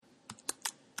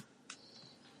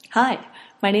Hi,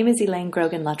 my name is Elaine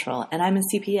Grogan-Luttrell, and I'm a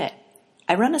CPA.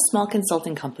 I run a small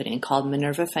consulting company called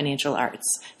Minerva Financial Arts,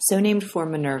 so named for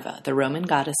Minerva, the Roman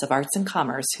goddess of arts and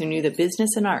commerce who knew that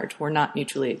business and art were not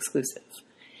mutually exclusive.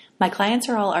 My clients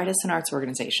are all artists and arts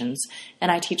organizations,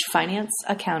 and I teach finance,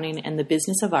 accounting, and the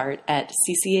business of art at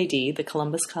CCAD, the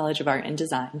Columbus College of Art and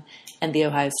Design, and The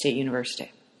Ohio State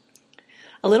University.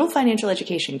 A little financial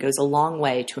education goes a long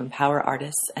way to empower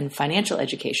artists, and financial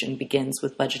education begins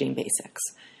with budgeting basics.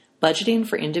 Budgeting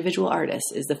for individual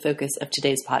artists is the focus of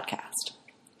today's podcast.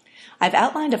 I've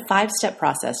outlined a 5-step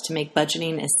process to make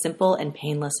budgeting as simple and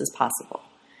painless as possible.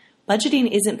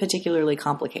 Budgeting isn't particularly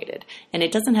complicated, and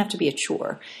it doesn't have to be a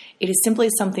chore. It is simply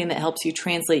something that helps you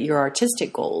translate your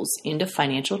artistic goals into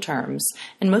financial terms,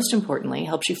 and most importantly,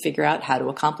 helps you figure out how to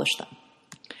accomplish them.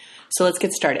 So let's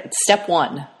get started. Step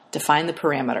 1, define the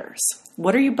parameters.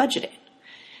 What are you budgeting?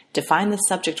 Define the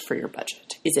subject for your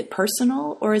budget. Is it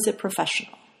personal or is it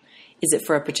professional? Is it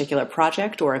for a particular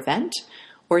project or event,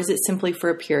 or is it simply for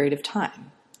a period of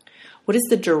time? What is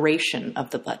the duration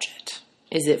of the budget?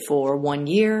 Is it for 1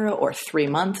 year or 3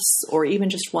 months or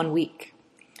even just 1 week?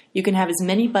 You can have as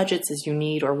many budgets as you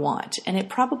need or want, and it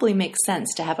probably makes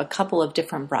sense to have a couple of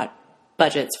different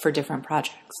budgets for different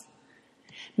projects.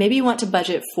 Maybe you want to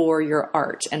budget for your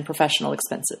art and professional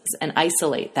expenses and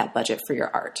isolate that budget for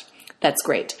your art. That's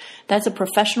great. That's a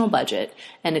professional budget,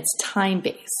 and it's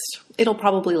time-based. It'll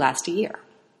probably last a year.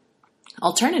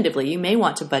 Alternatively, you may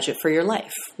want to budget for your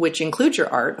life, which includes your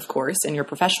art, of course, and your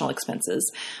professional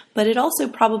expenses, but it also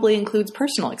probably includes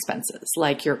personal expenses,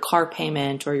 like your car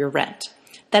payment or your rent.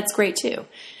 That's great too.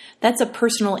 That's a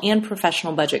personal and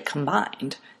professional budget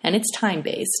combined, and it's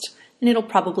time-based, and it'll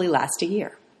probably last a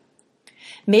year.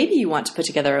 Maybe you want to put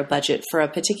together a budget for a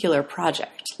particular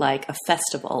project, like a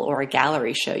festival or a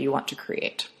gallery show you want to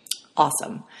create.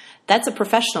 Awesome. That's a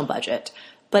professional budget,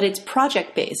 but it's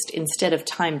project-based instead of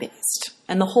time-based,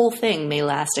 and the whole thing may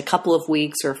last a couple of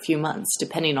weeks or a few months,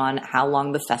 depending on how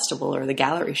long the festival or the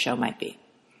gallery show might be.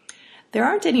 There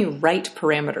aren't any right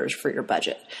parameters for your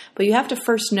budget, but you have to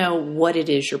first know what it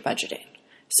is you're budgeting.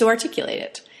 So articulate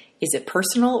it. Is it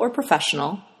personal or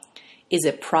professional? Is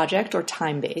it project or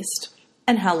time-based?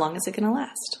 And how long is it going to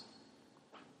last?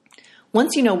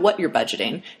 Once you know what you're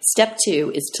budgeting, step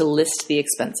 2 is to list the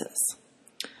expenses.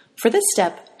 For this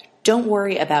step, don't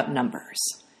worry about numbers.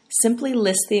 Simply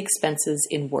list the expenses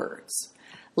in words.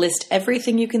 List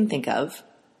everything you can think of,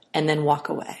 and then walk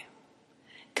away.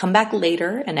 Come back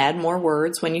later and add more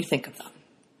words when you think of them.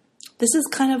 This is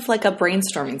kind of like a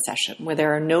brainstorming session where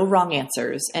there are no wrong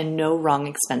answers and no wrong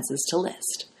expenses to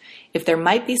list. If there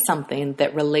might be something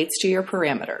that relates to your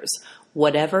parameters,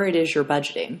 whatever it is you're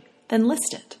budgeting, then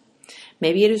list it.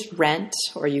 Maybe it is rent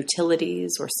or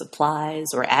utilities or supplies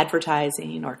or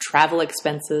advertising or travel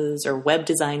expenses or web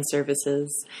design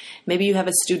services. Maybe you have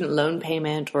a student loan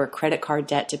payment or a credit card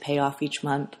debt to pay off each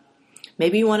month.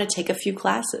 Maybe you want to take a few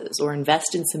classes or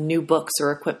invest in some new books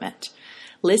or equipment.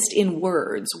 List in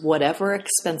words whatever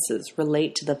expenses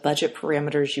relate to the budget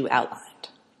parameters you outlined.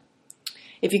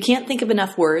 If you can't think of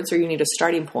enough words or you need a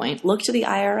starting point, look to the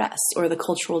IRS or the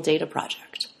Cultural Data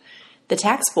Project. The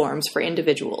tax forms for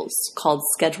individuals, called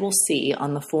Schedule C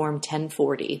on the Form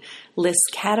 1040, lists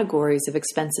categories of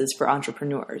expenses for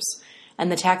entrepreneurs,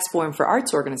 and the tax form for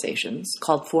arts organizations,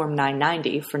 called Form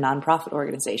 990 for nonprofit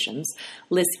organizations,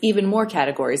 lists even more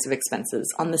categories of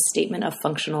expenses on the Statement of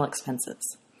Functional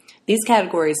Expenses. These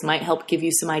categories might help give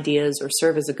you some ideas or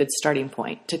serve as a good starting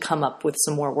point to come up with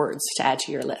some more words to add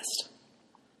to your list.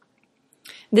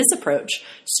 This approach,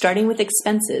 starting with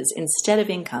expenses instead of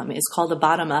income, is called a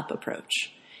bottom-up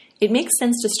approach. It makes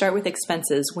sense to start with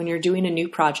expenses when you're doing a new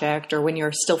project or when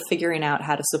you're still figuring out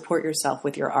how to support yourself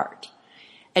with your art.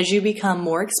 As you become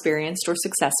more experienced or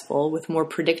successful with more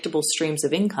predictable streams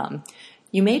of income,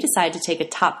 you may decide to take a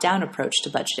top-down approach to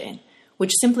budgeting,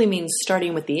 which simply means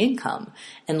starting with the income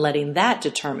and letting that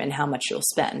determine how much you'll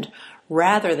spend,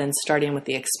 rather than starting with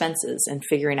the expenses and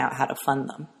figuring out how to fund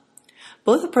them.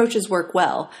 Both approaches work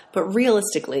well, but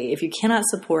realistically, if you cannot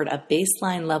support a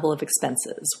baseline level of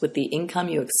expenses with the income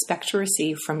you expect to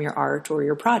receive from your art or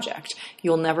your project,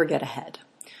 you'll never get ahead.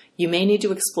 You may need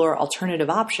to explore alternative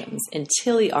options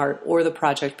until the art or the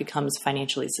project becomes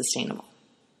financially sustainable.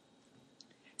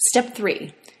 Step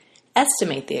 3,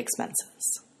 estimate the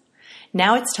expenses.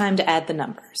 Now it's time to add the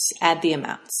numbers, add the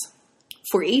amounts.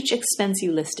 For each expense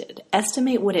you listed,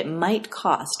 estimate what it might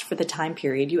cost for the time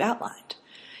period you outlined.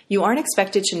 You aren't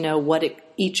expected to know what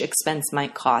each expense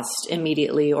might cost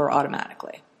immediately or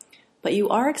automatically, but you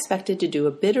are expected to do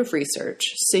a bit of research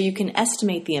so you can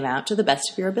estimate the amount to the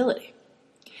best of your ability.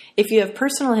 If you have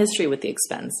personal history with the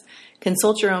expense,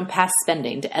 consult your own past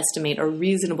spending to estimate a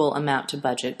reasonable amount to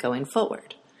budget going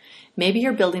forward. Maybe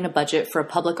you're building a budget for a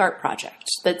public art project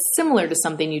that's similar to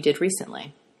something you did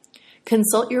recently.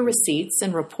 Consult your receipts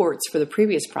and reports for the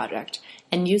previous project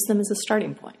and use them as a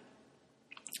starting point.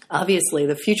 Obviously,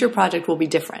 the future project will be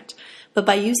different, but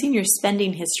by using your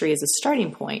spending history as a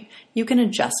starting point, you can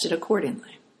adjust it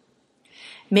accordingly.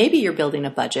 Maybe you're building a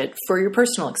budget for your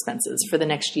personal expenses for the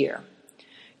next year.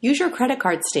 Use your credit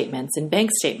card statements and bank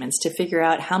statements to figure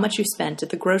out how much you spent at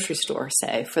the grocery store,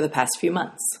 say, for the past few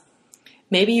months.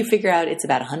 Maybe you figure out it's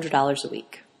about $100 a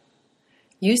week.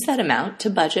 Use that amount to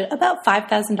budget about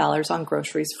 $5,000 on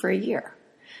groceries for a year.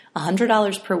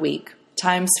 $100 per week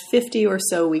times 50 or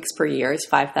so weeks per year is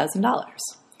 $5,000.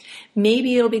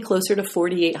 Maybe it'll be closer to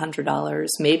 $4,800.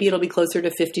 Maybe it'll be closer to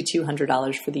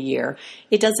 $5,200 for the year.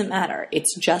 It doesn't matter.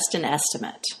 It's just an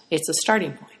estimate. It's a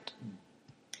starting point.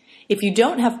 If you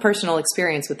don't have personal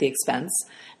experience with the expense,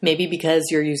 maybe because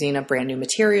you're using a brand new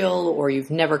material or you've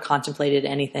never contemplated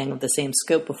anything of the same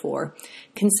scope before,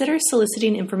 consider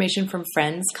soliciting information from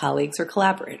friends, colleagues, or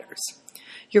collaborators.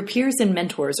 Your peers and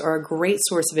mentors are a great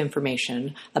source of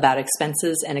information about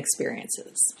expenses and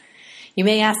experiences. You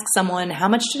may ask someone, how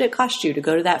much did it cost you to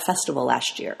go to that festival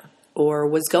last year? Or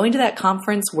was going to that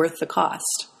conference worth the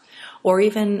cost? Or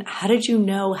even, how did you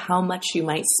know how much you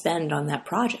might spend on that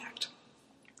project?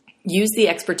 Use the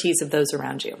expertise of those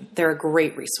around you. They're a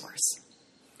great resource.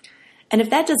 And if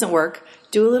that doesn't work,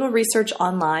 do a little research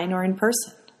online or in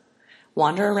person.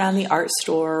 Wander around the art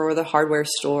store or the hardware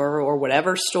store or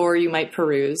whatever store you might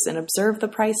peruse and observe the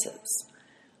prices.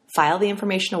 File the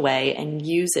information away and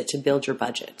use it to build your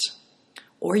budget.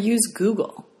 Or use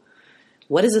Google.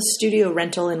 What does a studio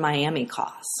rental in Miami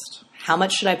cost? How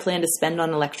much should I plan to spend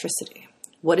on electricity?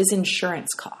 What does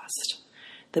insurance cost?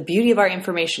 The beauty of our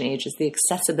information age is the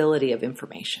accessibility of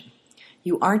information.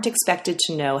 You aren't expected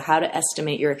to know how to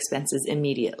estimate your expenses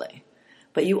immediately,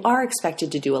 but you are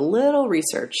expected to do a little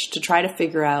research to try to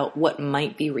figure out what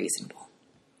might be reasonable.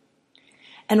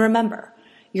 And remember,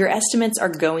 your estimates are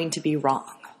going to be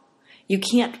wrong. You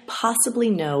can't possibly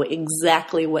know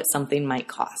exactly what something might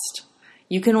cost.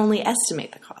 You can only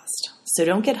estimate the cost, so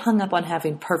don't get hung up on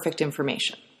having perfect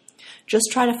information. Just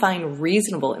try to find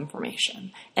reasonable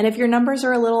information. And if your numbers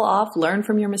are a little off, learn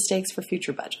from your mistakes for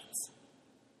future budgets.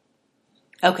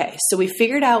 Okay, so we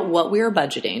figured out what we were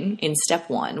budgeting in step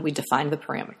 1. We defined the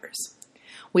parameters.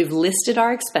 We've listed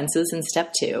our expenses in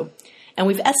step 2, and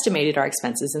we've estimated our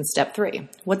expenses in step 3.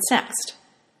 What's next?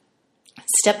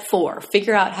 Step 4,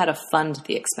 figure out how to fund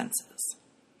the expenses.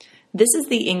 This is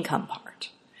the income part.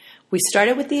 We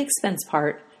started with the expense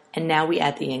part, and now we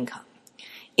add the income.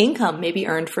 Income may be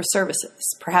earned for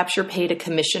services. Perhaps you're paid a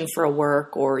commission for a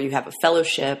work, or you have a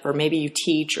fellowship, or maybe you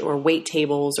teach or wait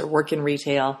tables or work in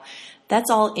retail.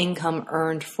 That's all income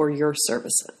earned for your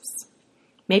services.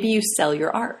 Maybe you sell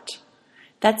your art.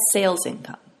 That's sales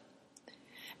income.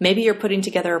 Maybe you're putting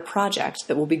together a project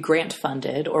that will be grant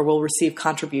funded or will receive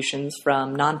contributions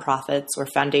from nonprofits or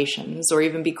foundations or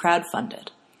even be crowdfunded.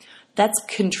 That's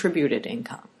contributed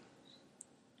income.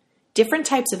 Different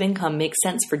types of income make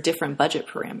sense for different budget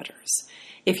parameters.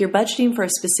 If you're budgeting for a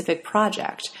specific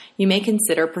project, you may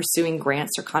consider pursuing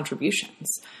grants or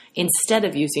contributions instead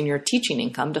of using your teaching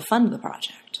income to fund the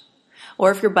project.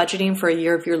 Or if you're budgeting for a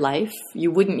year of your life,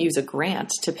 you wouldn't use a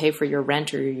grant to pay for your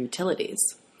rent or your utilities.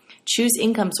 Choose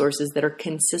income sources that are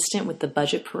consistent with the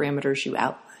budget parameters you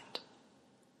outlined.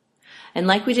 And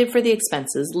like we did for the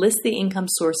expenses, list the income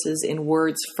sources in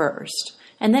words first,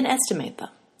 and then estimate them.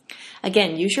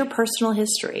 Again, use your personal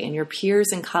history and your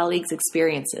peers' and colleagues'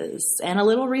 experiences and a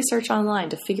little research online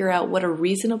to figure out what a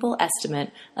reasonable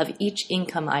estimate of each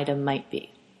income item might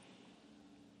be.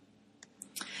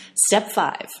 Step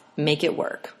 5, make it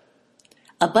work.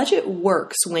 A budget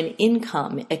works when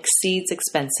income exceeds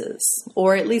expenses,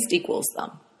 or at least equals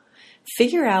them.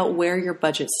 Figure out where your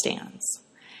budget stands.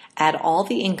 Add all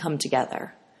the income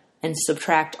together and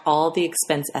subtract all the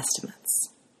expense estimates.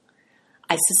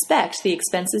 I suspect the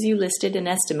expenses you listed and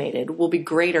estimated will be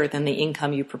greater than the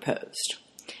income you proposed.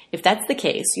 If that's the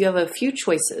case, you have a few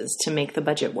choices to make the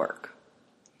budget work.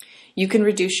 You can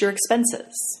reduce your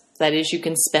expenses. That is, you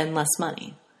can spend less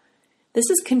money. This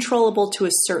is controllable to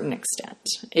a certain extent.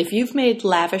 If you've made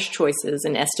lavish choices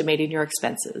in estimating your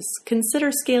expenses,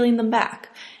 consider scaling them back,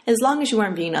 as long as you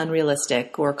aren't being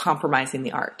unrealistic or compromising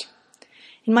the art.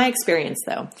 In my experience,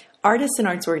 though, artists and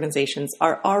arts organizations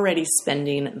are already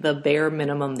spending the bare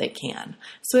minimum they can,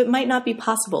 so it might not be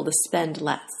possible to spend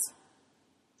less.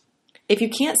 If you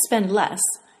can't spend less,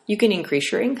 you can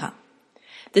increase your income.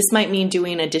 This might mean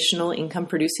doing additional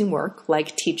income-producing work,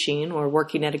 like teaching or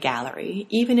working at a gallery,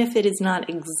 even if it is not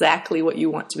exactly what you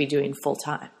want to be doing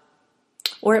full-time.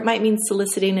 Or it might mean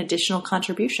soliciting additional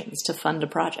contributions to fund a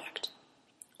project.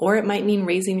 Or it might mean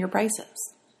raising your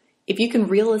prices. If you can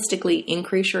realistically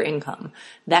increase your income,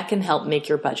 that can help make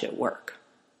your budget work.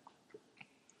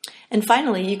 And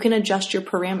finally, you can adjust your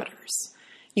parameters.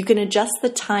 You can adjust the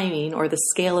timing or the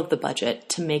scale of the budget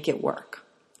to make it work.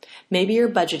 Maybe you're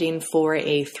budgeting for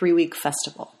a 3-week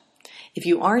festival. If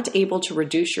you aren't able to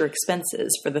reduce your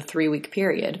expenses for the 3-week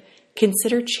period,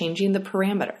 consider changing the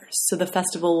parameters so the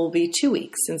festival will be 2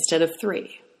 weeks instead of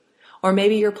 3. Or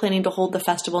maybe you're planning to hold the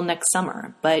festival next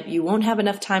summer, but you won't have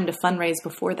enough time to fundraise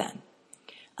before then.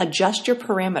 Adjust your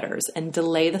parameters and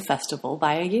delay the festival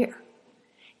by a year.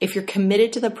 If you're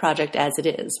committed to the project as it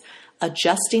is,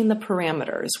 adjusting the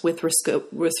parameters with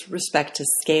respect to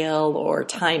scale or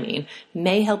timing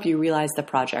may help you realize the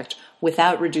project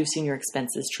without reducing your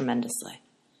expenses tremendously.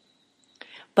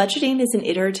 Budgeting is an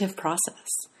iterative process.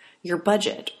 Your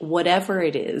budget, whatever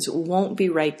it is, won't be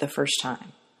right the first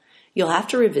time. You'll have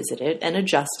to revisit it and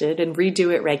adjust it and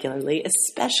redo it regularly,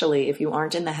 especially if you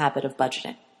aren't in the habit of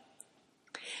budgeting.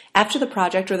 After the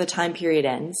project or the time period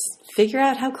ends, figure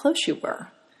out how close you were.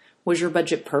 Was your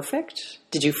budget perfect?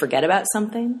 Did you forget about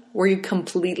something? Were you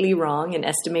completely wrong in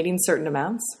estimating certain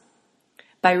amounts?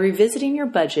 By revisiting your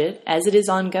budget as it is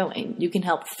ongoing, you can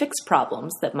help fix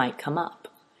problems that might come up.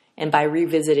 And by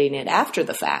revisiting it after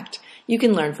the fact, you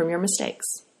can learn from your mistakes.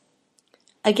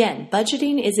 Again,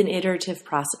 budgeting is an iterative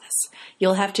process.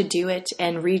 You'll have to do it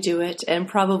and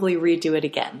probably redo it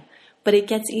again, but it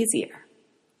gets easier.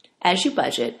 As you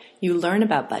budget, you learn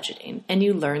about budgeting and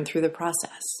you learn through the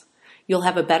process. You'll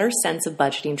have a better sense of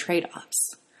budgeting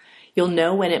trade-offs. You'll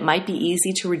know when it might be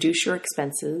easy to reduce your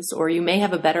expenses, or you may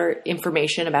have a better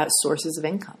information about sources of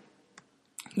income.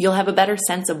 You'll have a better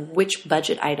sense of which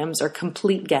budget items are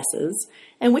complete guesses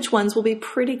and which ones will be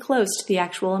pretty close to the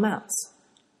actual amounts.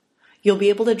 You'll be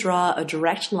able to draw a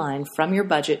direct line from your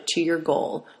budget to your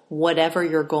goal, whatever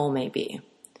your goal may be.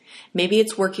 Maybe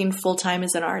it's working full-time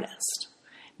as an artist.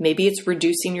 Maybe it's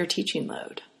reducing your teaching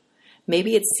load.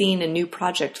 Maybe it's seeing a new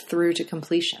project through to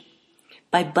completion.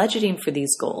 By budgeting for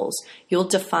these goals, you'll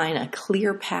define a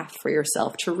clear path for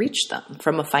yourself to reach them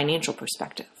from a financial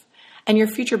perspective. And your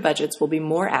future budgets will be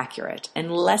more accurate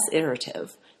and less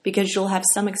iterative because you'll have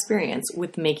some experience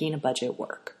with making a budget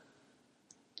work.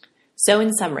 So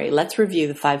in summary, let's review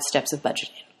the 5 steps of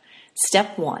budgeting.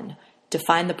 Step 1,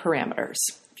 define the parameters.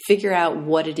 Figure out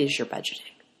what it is you're budgeting.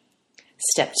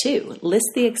 Step 2, list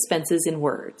the expenses in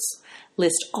words.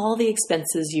 List all the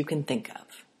expenses you can think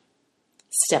of.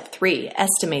 Step 3,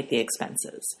 estimate the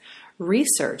expenses.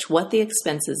 Research what the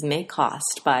expenses may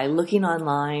cost by looking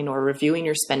online or reviewing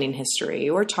your spending history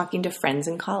or talking to friends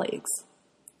and colleagues.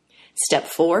 Step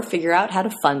 4, figure out how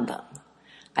to fund them.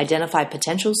 Identify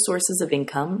potential sources of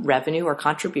income, revenue, or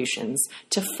contributions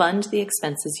to fund the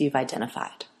expenses you've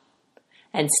identified.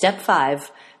 And step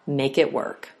 5, make it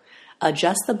work.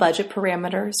 Adjust the budget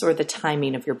parameters or the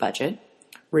timing of your budget,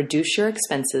 reduce your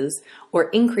expenses, or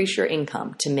increase your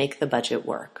income to make the budget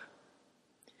work.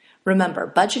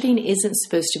 Remember, budgeting isn't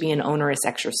supposed to be an onerous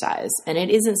exercise, and it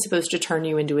isn't supposed to turn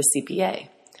you into a CPA.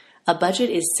 A budget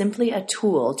is simply a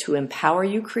tool to empower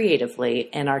you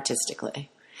creatively and artistically.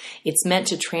 It's meant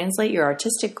to translate your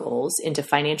artistic goals into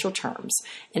financial terms,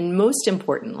 and most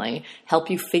importantly, help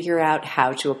you figure out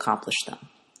how to accomplish them.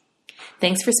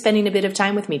 Thanks for spending a bit of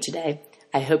time with me today.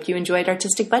 I hope you enjoyed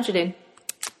artistic budgeting.